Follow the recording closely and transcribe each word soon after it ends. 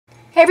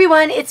Hey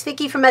everyone, it's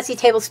Vicki from Messy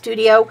Table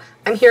Studio.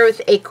 I'm here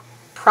with a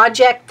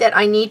project that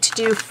I need to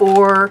do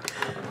for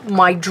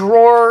my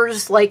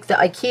drawers, like the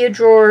IKEA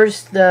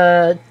drawers,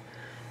 the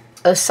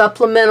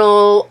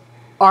supplemental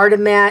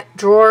Artemat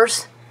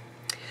drawers.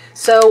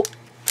 So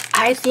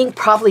I think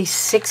probably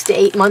 6 to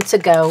 8 months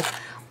ago,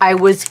 I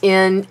was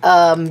in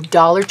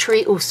Dollar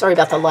Tree. Oh, sorry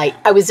about the light.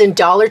 I was in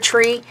Dollar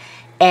Tree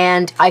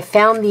and I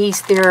found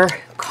these.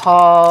 They're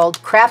called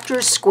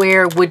Crafters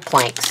Square wood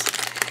planks.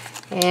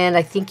 And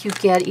I think you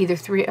get either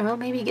 3, oh,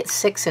 maybe you get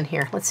 6 in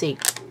here. Let's see.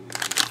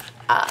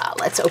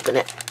 Let's open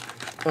it.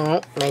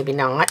 Oh, maybe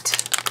not.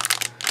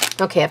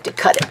 Okay, I have to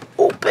cut it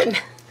open.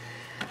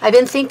 I've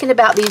been thinking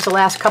about these the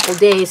last couple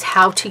days,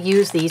 how to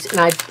use these,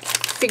 and I've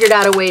figured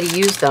out a way to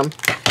use them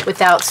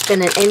without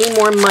spending any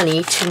more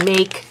money to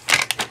make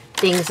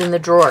things in the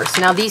drawers.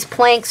 Now, these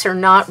planks are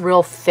not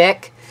real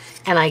thick,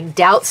 and I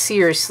doubt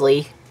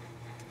seriously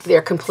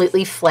they're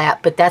completely flat,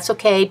 but that's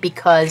okay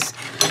because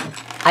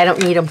I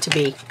don't need them to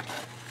be.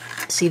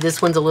 See,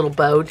 this one's a little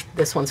bowed.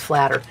 This one's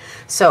flatter.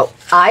 So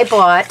I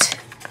bought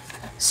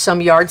some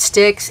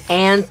yardsticks,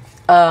 and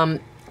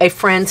a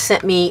friend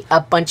sent me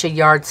a bunch of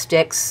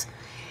yardsticks,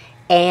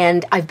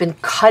 and I've been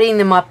cutting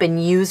them up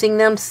and using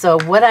them. So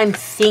what I'm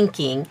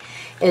thinking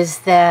is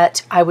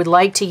that I would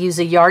like to use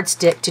a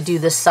yardstick to do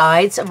the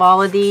sides of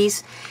all of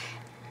these,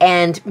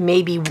 and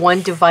maybe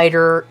one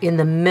divider in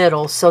the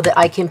middle so that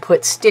I can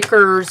put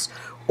stickers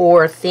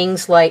or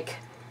things like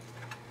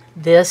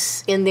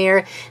this in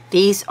there.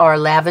 These are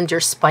lavender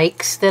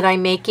spikes that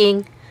I'm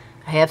making.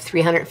 I have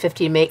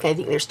 350 to make. I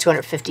think there's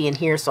 250 in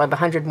here, so I have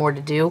 100 more to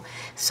do.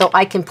 So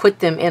I can put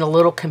them in a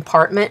little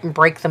compartment and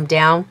break them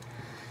down.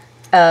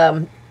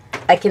 I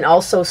can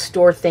also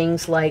store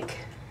things like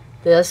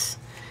this,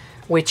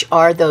 which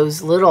are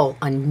those little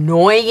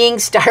annoying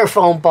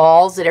styrofoam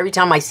balls that every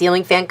time my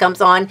ceiling fan comes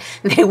on,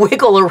 they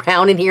wiggle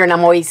around in here, and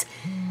I'm always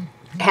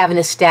having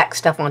to stack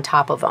stuff on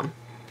top of them.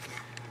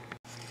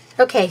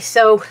 Okay,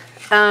 so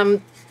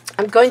I'm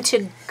going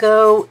to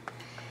go,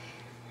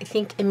 I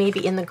think,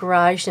 maybe in the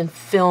garage and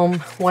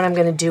film what I'm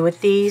going to do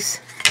with these.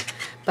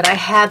 But I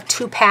have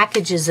 2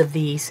 packages of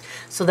these,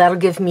 so that'll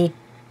give me,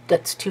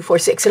 that's 2, 4,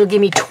 6. It'll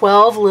give me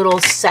 12 little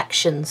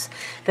sections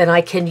that I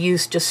can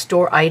use to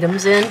store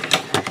items in,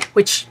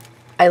 which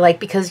I like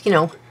because, you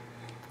know,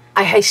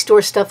 I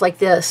store stuff like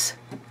this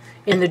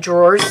in the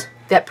drawers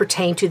that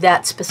pertain to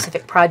that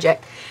specific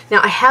project.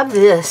 Now, I have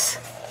this,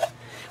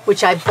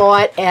 which I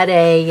bought at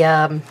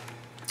a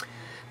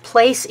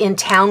place in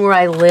town where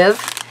I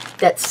live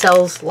that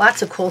sells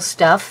lots of cool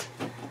stuff.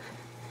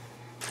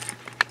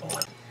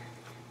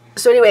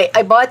 So anyway,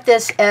 I bought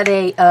this at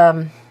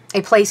a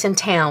place in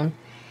town,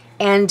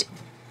 and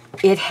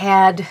it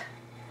had,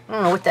 I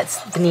don't know what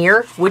that's,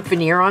 veneer, wood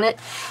veneer on it,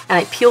 and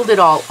I peeled it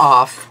all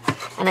off,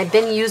 and I've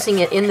been using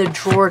it in the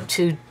drawer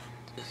to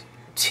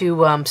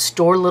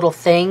store little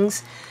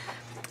things.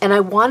 And I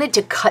wanted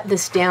to cut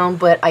this down,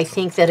 but I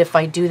think that if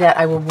I do that,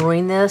 I will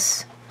ruin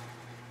this.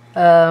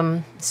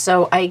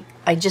 So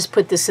I just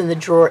put this in the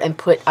drawer and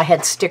I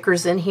had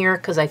stickers in here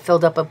because I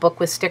filled up a book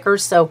with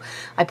stickers. So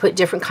I put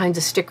different kinds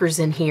of stickers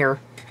in here.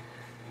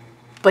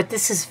 But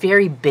this is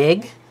very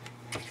big,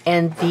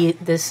 and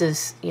this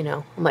is, you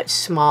know, a much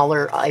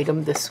smaller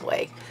item this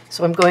way.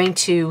 So I'm going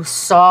to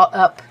saw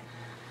up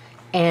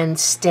and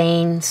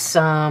stain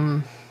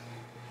some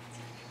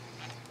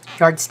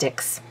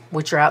yardsticks,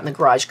 which are out in the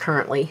garage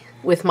currently,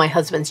 with my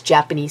husband's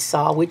Japanese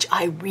saw, which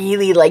I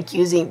really like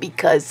using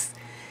because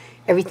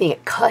everything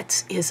it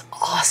cuts is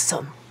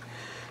awesome.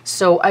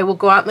 So I will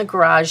go out in the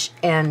garage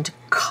and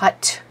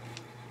cut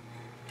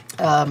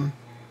the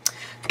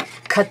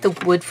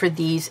wood for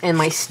these, and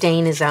my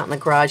stain is out in the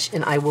garage,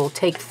 and I will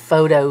take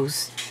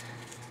photos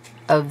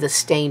of the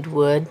stained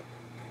wood.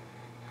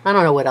 I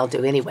don't know what I'll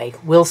do anyway.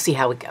 We'll see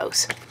how it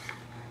goes.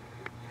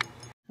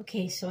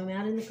 Okay, so I'm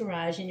out in the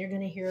garage, and you're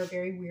going to hear a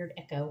very weird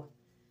echo.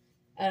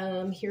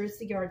 Here's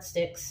the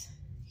yardsticks.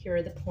 Here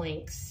are the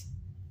planks.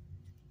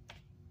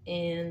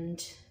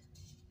 And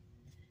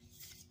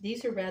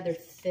these are rather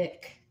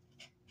thick,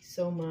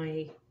 so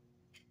my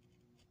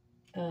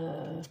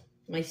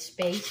my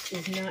space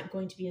is not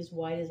going to be as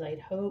wide as I'd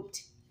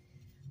hoped.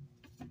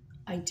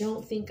 I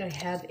don't think I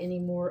have any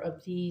more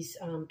of these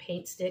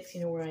paint sticks,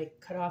 you know, where I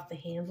cut off the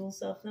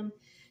handles of them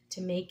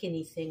to make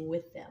anything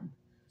with them.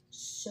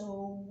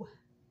 So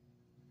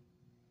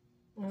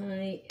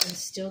I am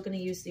still going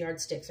to use the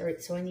yardsticks. All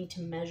right, so I need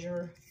to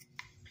measure.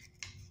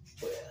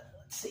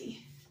 Let's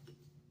see.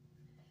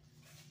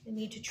 I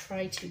need to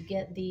try to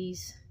get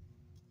these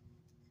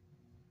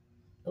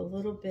a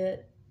little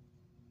bit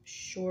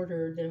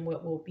shorter than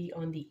what will be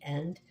on the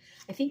end.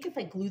 I think if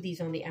I glue these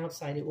on the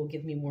outside, it will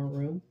give me more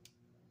room.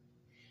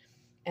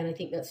 And I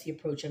think that's the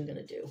approach I'm going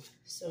to do.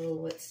 So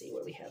let's see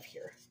what we have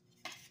here.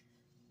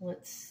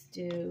 Let's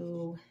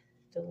do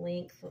the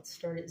length. Let's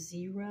start at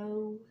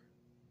 0.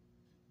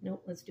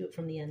 Nope, let's do it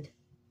from the end.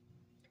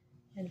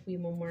 And we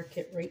will mark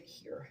it right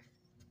here.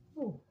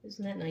 Oh,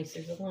 isn't that nice?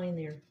 There's a line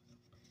there.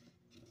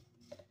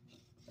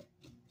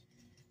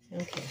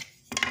 Okay.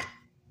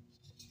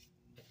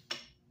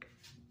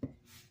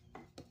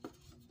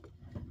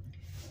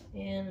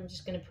 And I'm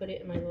just going to put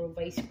it in my little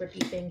vice grippy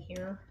thing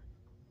here.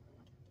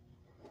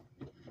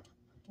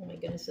 Oh my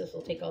goodness, this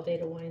will take all day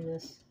to wind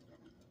this.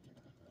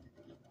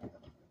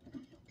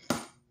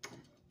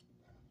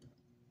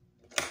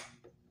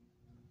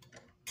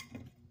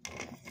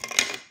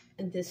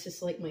 And this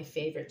is like my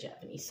favorite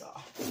Japanese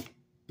saw.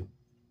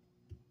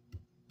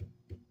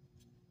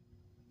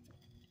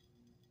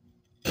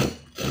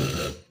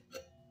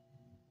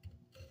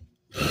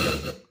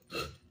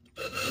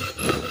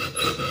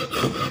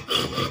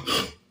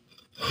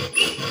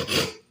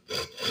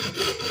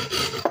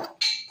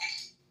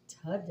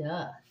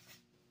 Ta-da.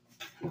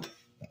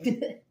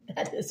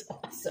 That is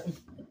awesome.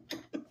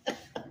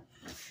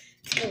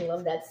 I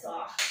love that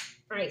saw.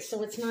 All right,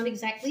 so it's not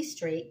exactly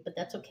straight, but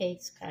that's okay.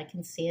 I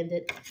can sand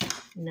it.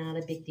 Not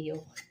a big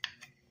deal.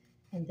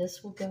 And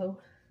this will go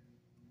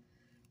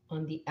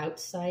on the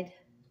outside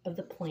of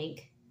the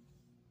plank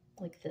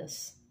like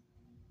this.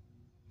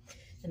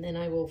 And then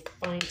I will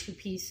find 2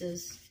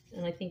 pieces,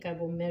 and I think I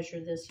will measure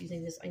this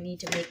using this. I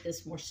need to make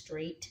this more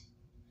straight.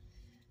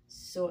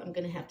 So I'm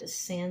going to have to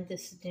sand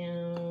this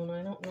down.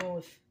 I don't know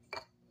if,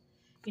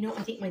 you know,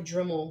 I think my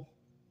Dremel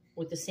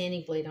with the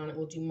sanding blade on it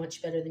will do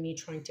much better than me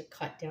trying to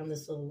cut down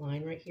this little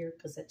line right here,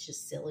 because that's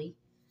just silly.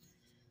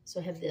 So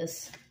I have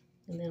this,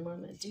 and then what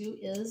I'm going to do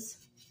is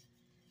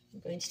I'm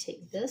going to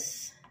take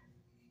this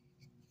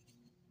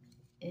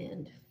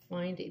and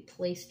find a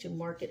place to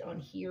mark it on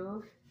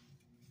here,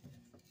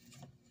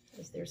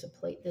 because there's a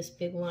plate, this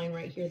big line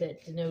right here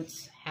that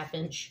denotes 1/2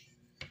 inch.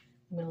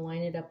 I'm going to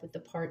line it up with the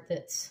part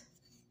that's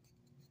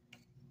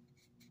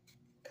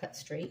cut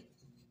straight.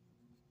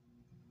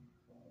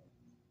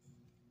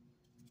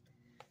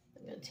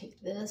 I'm going to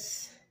take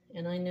this,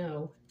 and I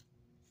know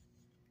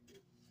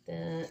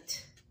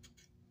that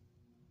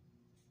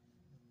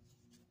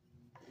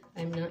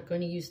I'm not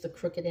going to use the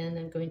crooked end.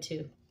 I'm going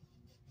to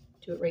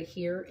do it right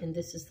here, and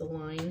this is the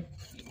line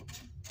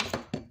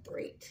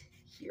right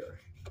here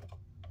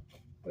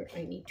where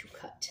I need to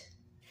cut.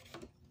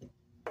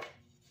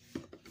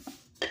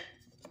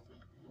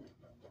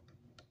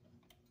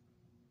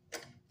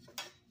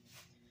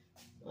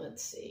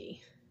 Let's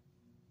see.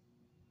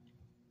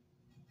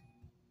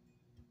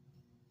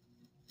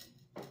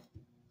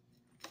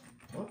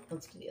 Oh,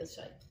 let's do the other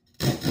side.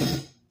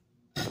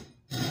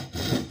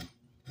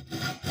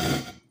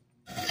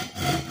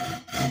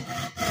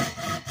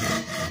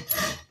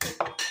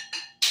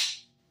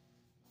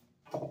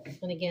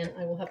 And again,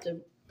 I will have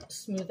to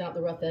smooth out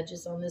the rough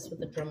edges on this with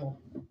the Dremel.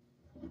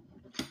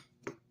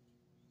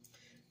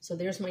 So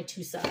there's my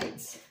 2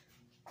 sides.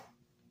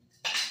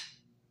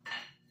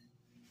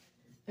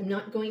 I'm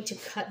not going to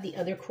cut the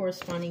other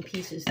corresponding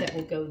pieces that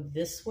will go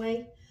this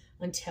way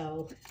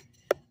until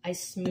I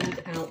smooth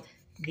out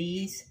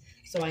these,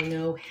 so I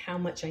know how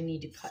much I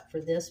need to cut for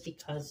this,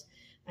 because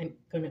I'm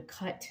going to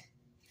cut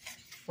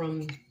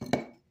from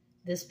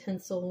this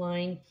pencil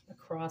line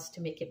across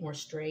to make it more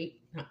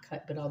straight. Not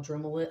cut, but I'll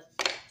Dremel it,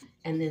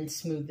 and then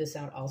smooth this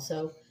out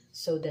also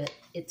so that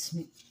it's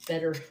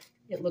better.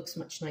 It looks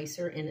much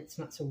nicer and it's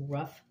not so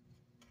rough.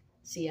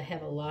 See, I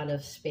have a lot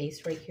of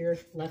space right here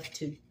left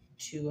to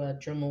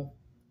Dremel.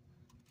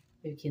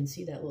 You can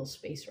see that little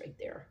space right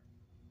there.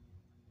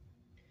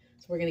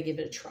 So we're going to give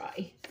it a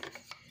try.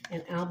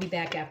 And I'll be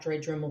back after I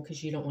Dremel,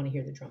 because you don't want to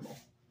hear the Dremel.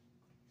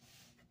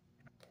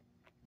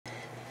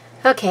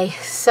 Okay,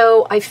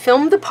 so I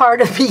filmed the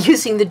part of me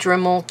using the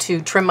Dremel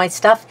to trim my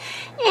stuff,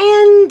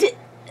 and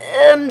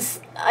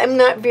I'm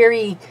not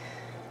very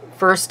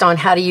versed on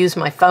how to use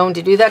my phone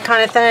to do that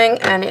kind of thing,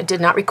 and it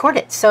did not record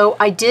it. So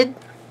I did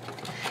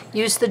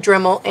use the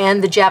Dremel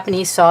and the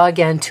Japanese saw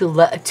again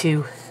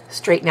to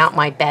straighten out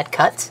my bad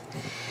cuts.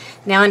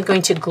 Now I'm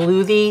going to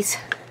glue these.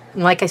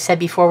 And like I said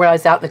before, when I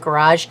was out in the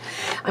garage,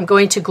 I'm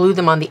going to glue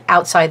them on the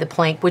outside of the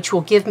plank, which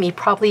will give me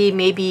probably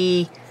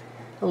maybe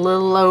a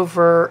little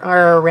over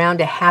or around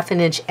a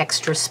 1/2 inch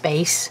extra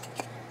space.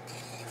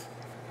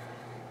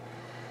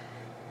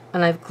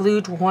 And I've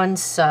glued one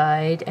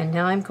side, and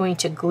now I'm going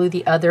to glue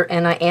the other,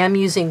 and I am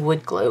using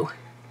wood glue.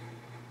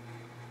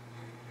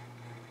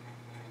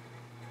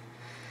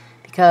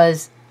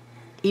 Because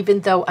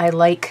even though I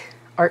like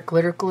art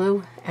glitter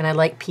glue and I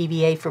like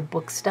PVA for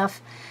book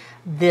stuff,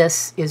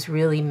 this is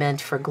really meant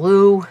for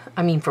glue,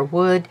 for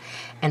wood,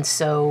 and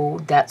so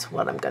that's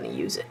what I'm going to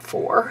use it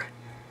for.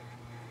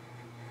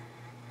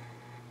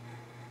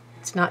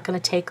 It's not going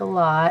to take a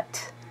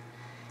lot,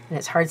 and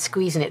it's hard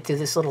squeezing it through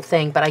this little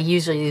thing, but I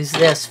usually use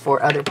this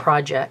for other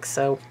projects.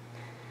 So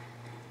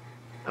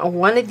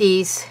one of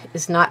these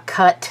is not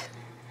cut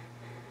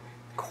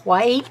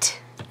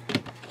quite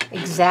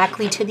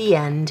exactly to the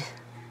end,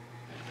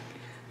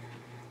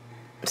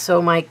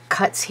 so my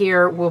cuts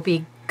here will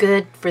be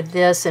good for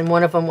this, and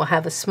one of them will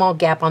have a small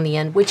gap on the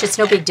end, which is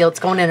no big deal. It's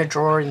going in a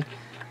drawer and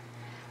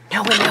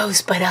no one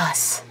knows but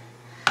us.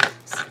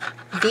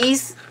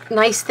 These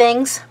nice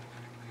things,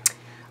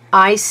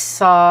 I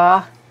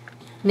saw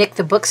Nick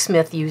the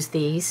Booksmith use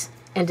these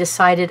and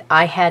decided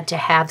I had to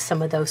have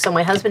some of those. So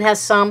my husband has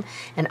some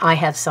and I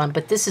have some,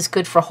 but this is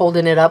good for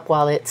holding it up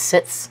while it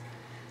sets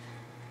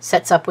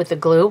up with the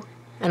glue.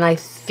 And I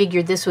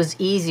figured this was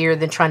easier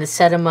than trying to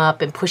set them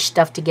up and push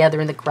stuff together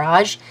in the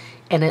garage.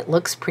 And it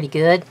looks pretty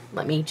good.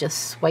 Let me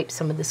just wipe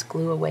some of this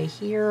glue away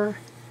here.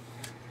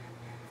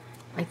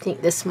 I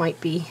think this might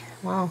be,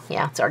 well,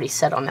 yeah, it's already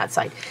set on that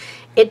side.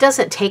 It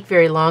doesn't take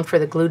very long for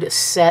the glue to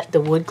set,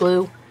 the wood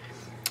glue.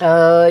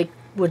 I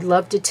would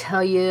love to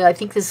tell you, I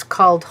think this is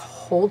called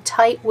Hold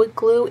Tight wood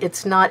glue.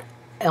 It's not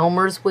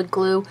Elmer's wood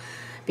glue,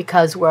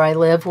 because where I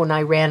live, when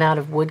I ran out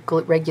of wood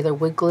glue, regular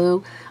wood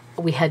glue,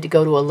 we had to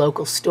go to a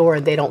local store,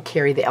 and they don't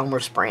carry the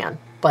Elmer's brand.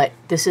 But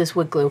this is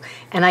wood glue,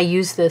 and I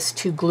use this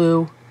to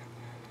glue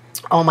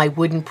all my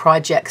wooden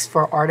projects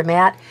for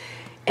Artemat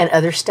and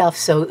other stuff,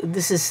 so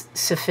this is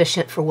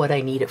sufficient for what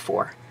I need it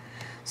for.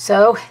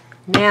 So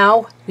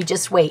now we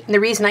just wait. And the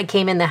reason I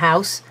came in the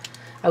house,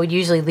 I would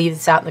usually leave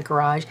this out in the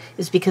garage,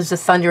 is because the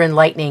thunder and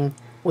lightning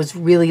was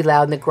really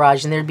loud in the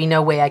garage, and there'd be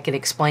no way I could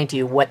explain to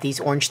you what these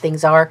orange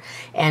things are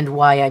and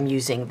why I'm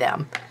using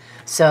them.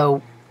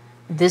 So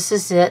this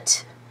is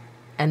it,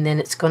 and then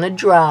it's going to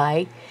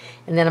dry,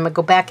 and then I'm going to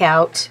go back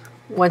out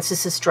once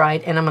this is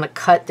dried, and I'm going to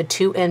cut the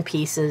 2 end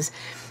pieces,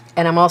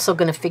 and I'm also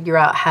going to figure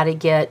out how to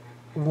get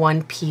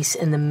one piece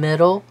in the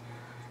middle.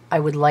 I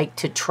would like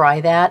to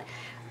try that.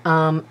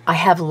 I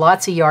have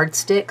lots of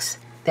yardsticks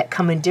that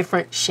come in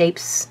different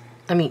shapes.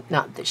 I mean,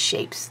 not the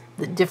shapes,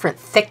 the different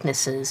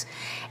thicknesses.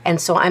 And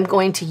so I'm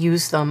going to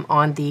use them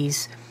on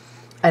these.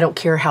 I don't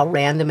care how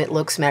random it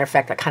looks. Matter of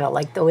fact, I kind of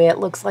like the way it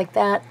looks like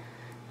that.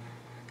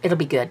 It'll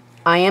be good.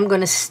 I am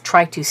going to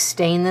try to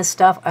stain this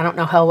stuff. I don't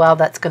know how well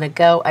that's going to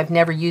go. I've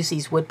never used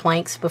these wood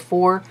planks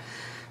before,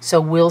 so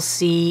we'll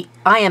see.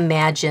 I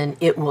imagine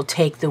it will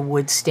take the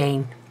wood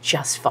stain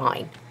just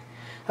fine.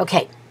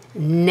 Okay,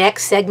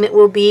 next segment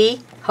will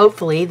be,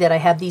 hopefully, that I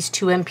have these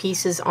 2 end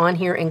pieces on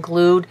here and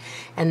glued,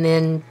 and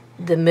then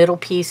the middle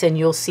piece, and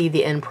you'll see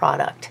the end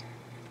product.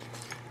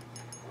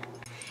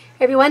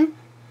 Hey everyone,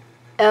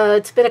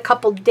 it's been a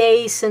couple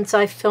days since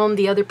I filmed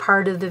the other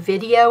part of the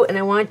video, and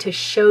I wanted to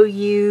show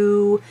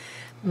you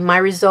my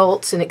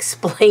results and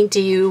explain to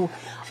you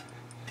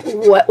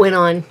what went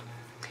on.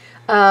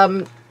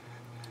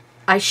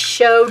 I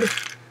showed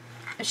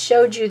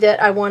you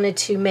that I wanted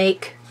to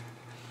make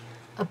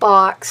a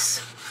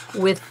box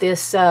with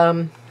this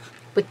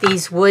with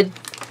these wood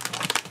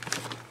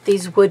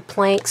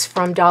planks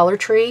from Dollar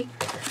Tree.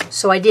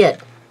 So I did.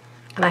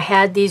 And I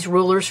had these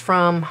rulers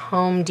from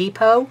Home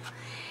Depot,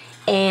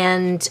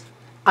 and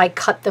I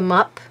cut them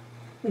up,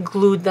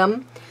 glued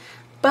them,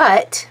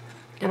 but,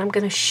 and I'm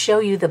going to show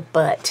you the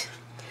but,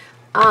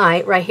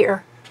 right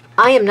here,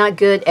 I am not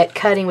good at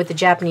cutting with the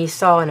Japanese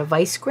saw and a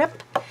vice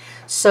grip,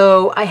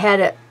 so I had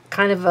a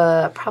kind of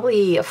a,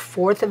 probably a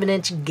 1/4 of an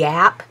inch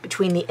gap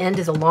between the end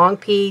of the long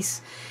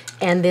piece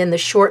and then the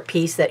short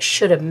piece that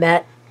should have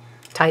met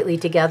tightly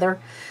together.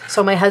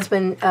 So my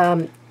husband,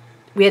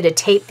 we had to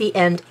tape the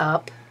end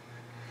up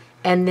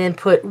and then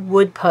put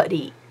wood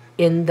putty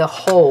in the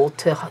hole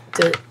to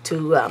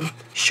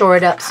shore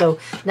it up so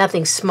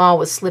nothing small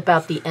would slip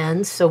out the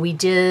ends. So we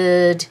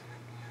did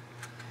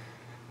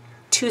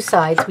 2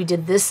 sides. We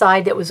did this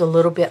side that was a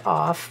little bit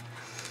off,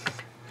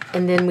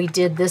 and then we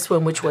did this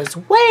one, which was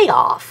way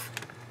off.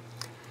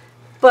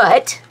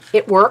 But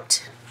it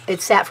worked.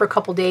 It sat for a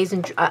couple days,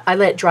 and I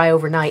let it dry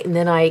overnight, and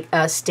then I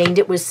stained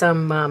it with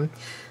some,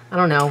 I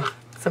don't know,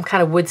 some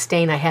kind of wood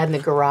stain I had in the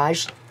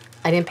garage.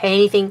 I didn't pay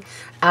anything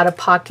out of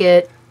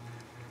pocket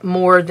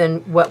more than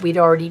what we'd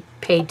already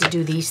paid to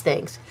do these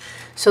things.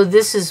 So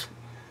this is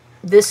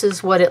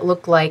what it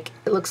looked like.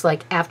 It looks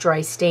like after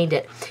I stained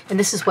it, and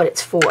this is what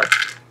it's for.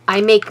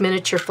 I make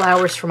miniature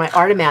flowers for my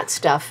Artemat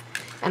stuff,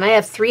 and I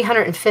have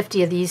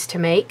 350 of these to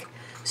make.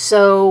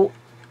 So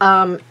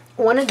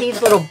one of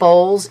these little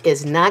bowls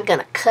is not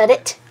gonna cut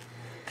it,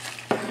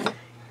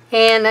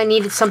 and I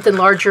needed something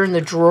larger in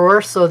the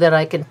drawer so that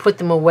I can put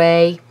them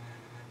away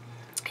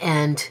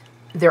and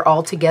they're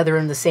all together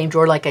in the same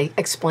drawer. Like I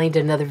explained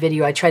in another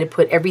video, I try to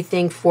put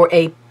everything for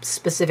a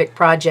specific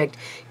project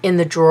in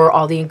the drawer,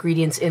 all the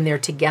ingredients in there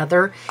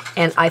together,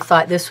 and I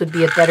thought this would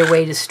be a better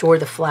way to store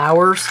the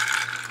flowers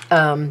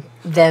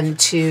than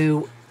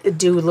to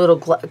do little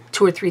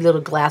 2 or 3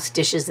 little glass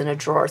dishes in a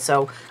drawer.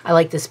 So I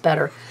like this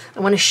better. I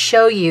want to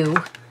show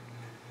you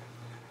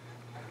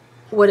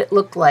what it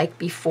looked like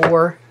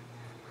before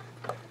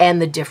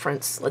and the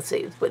difference. Let's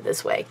see, let's put it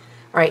this way.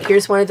 All right,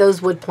 here's one of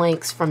those wood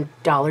planks from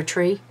Dollar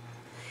Tree.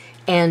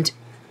 And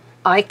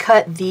I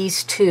cut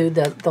these 2,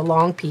 the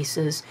long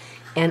pieces,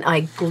 and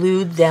I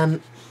glued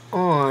them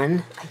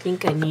on. I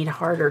think I need a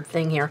harder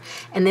thing here.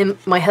 And then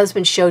my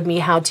husband showed me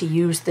how to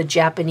use the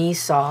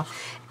Japanese saw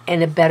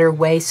in a better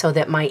way so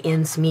that my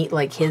ends meet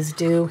like his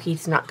do.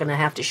 He's not going to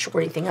have to shore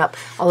anything up,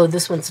 although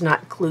this one's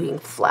not gluing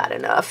flat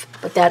enough.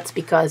 But that's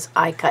because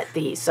I cut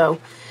these.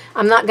 So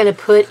I'm not going to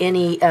put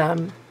any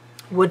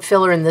wood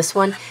filler in this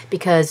one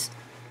because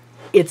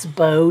it's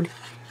bowed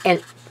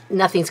and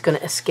nothing's going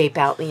to escape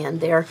out the end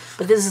there.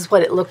 But this is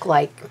what it looked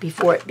like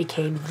before it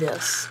became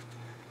this.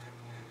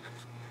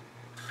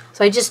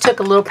 So I just took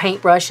a little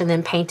paintbrush and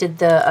then painted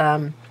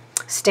the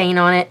stain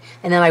on it,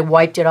 and then I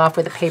wiped it off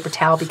with a paper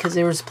towel because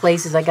there was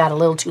places I got a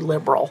little too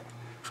liberal.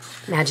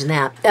 Imagine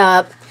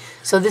that.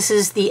 So this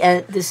is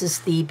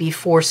the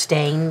before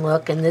stain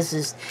look, and this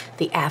is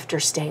the after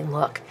stain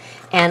look.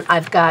 And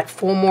I've got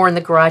 4 more in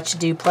the garage to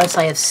do, plus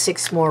I have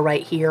 6 more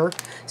right here.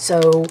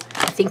 So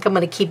I think I'm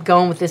going to keep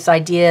going with this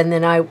idea, and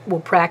then I will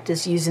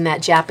practice using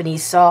that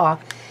Japanese saw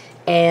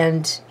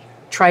and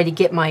try to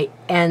get my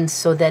ends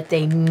so that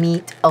they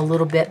meet a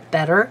little bit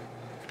better.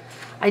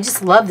 I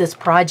just love this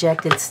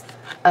project. It's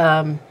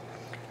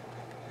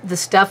the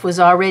stuff was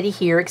already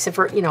here, except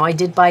for, you know, I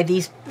did buy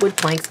these wood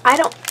planks. I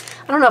don't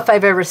know if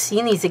I've ever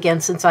seen these again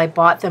since I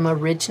bought them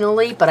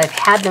originally, but I've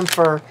had them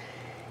for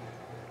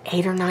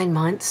 8 or 9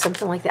 months,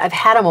 something like that. I've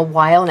had them a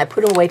while, and I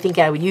put them away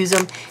thinking I would use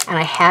them, and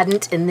I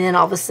hadn't. And then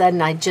all of a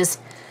sudden, I was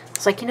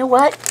like, you know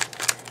what?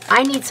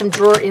 I need some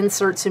drawer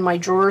inserts in my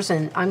drawers,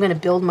 and I'm going to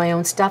build my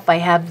own stuff. I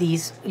have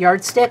these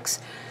yardsticks,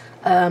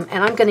 and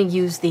I'm going to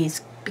use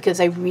these because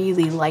I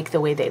really like the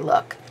way they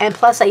look. And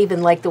plus, I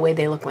even like the way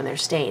they look when they're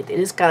stained. It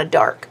is kind of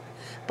dark,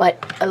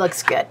 but it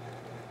looks good.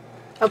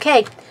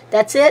 Okay,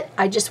 that's it.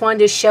 I just wanted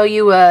to show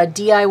you a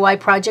DIY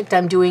project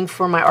I'm doing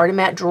for my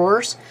Artomat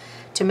drawers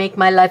to make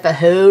my life a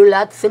whole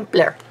lot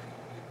simpler.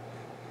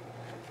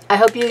 I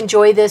hope you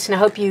enjoy this, and I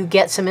hope you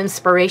get some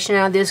inspiration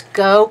out of this.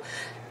 Go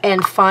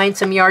and find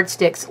some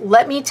yardsticks.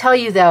 Let me tell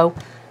you though,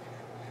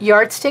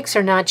 yardsticks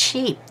are not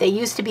cheap. They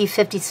used to be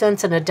 50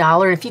 cents and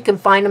 $1. If you can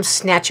find them,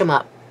 snatch them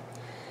up.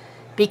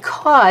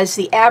 Because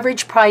the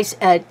average price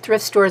at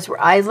thrift stores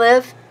where I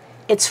live,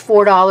 it's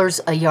 $4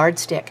 a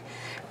yardstick.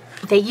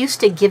 They used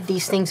to give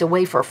these things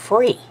away for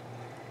free.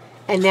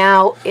 And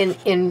now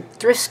in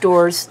thrift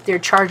stores, they're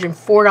charging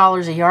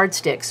 $4 a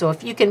yardstick. So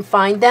if you can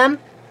find them,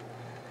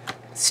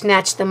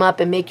 snatch them up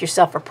and make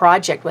yourself a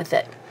project with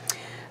it.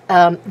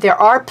 There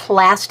are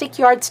plastic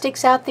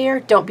yardsticks out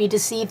there. Don't be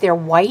deceived. They're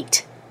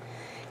white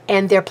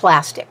and they're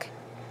plastic.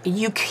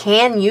 You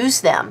can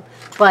use them,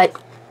 but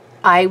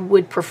I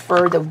would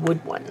prefer the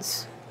wood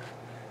ones.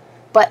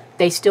 But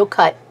they still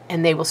cut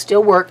and they will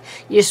still work.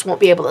 You just won't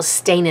be able to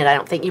stain it, I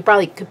don't think. You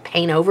probably could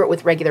paint over it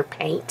with regular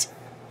paint.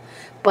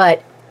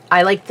 But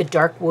I like the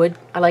dark wood.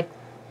 I like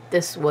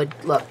this wood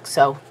look.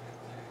 So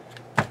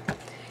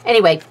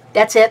anyway,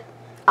 that's it.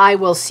 I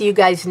will see you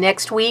guys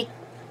next week.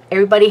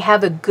 Everybody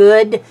have a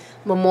good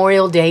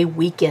Memorial Day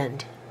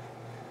weekend.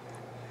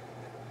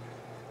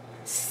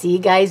 See you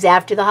guys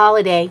after the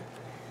holiday.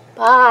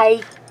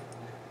 Bye.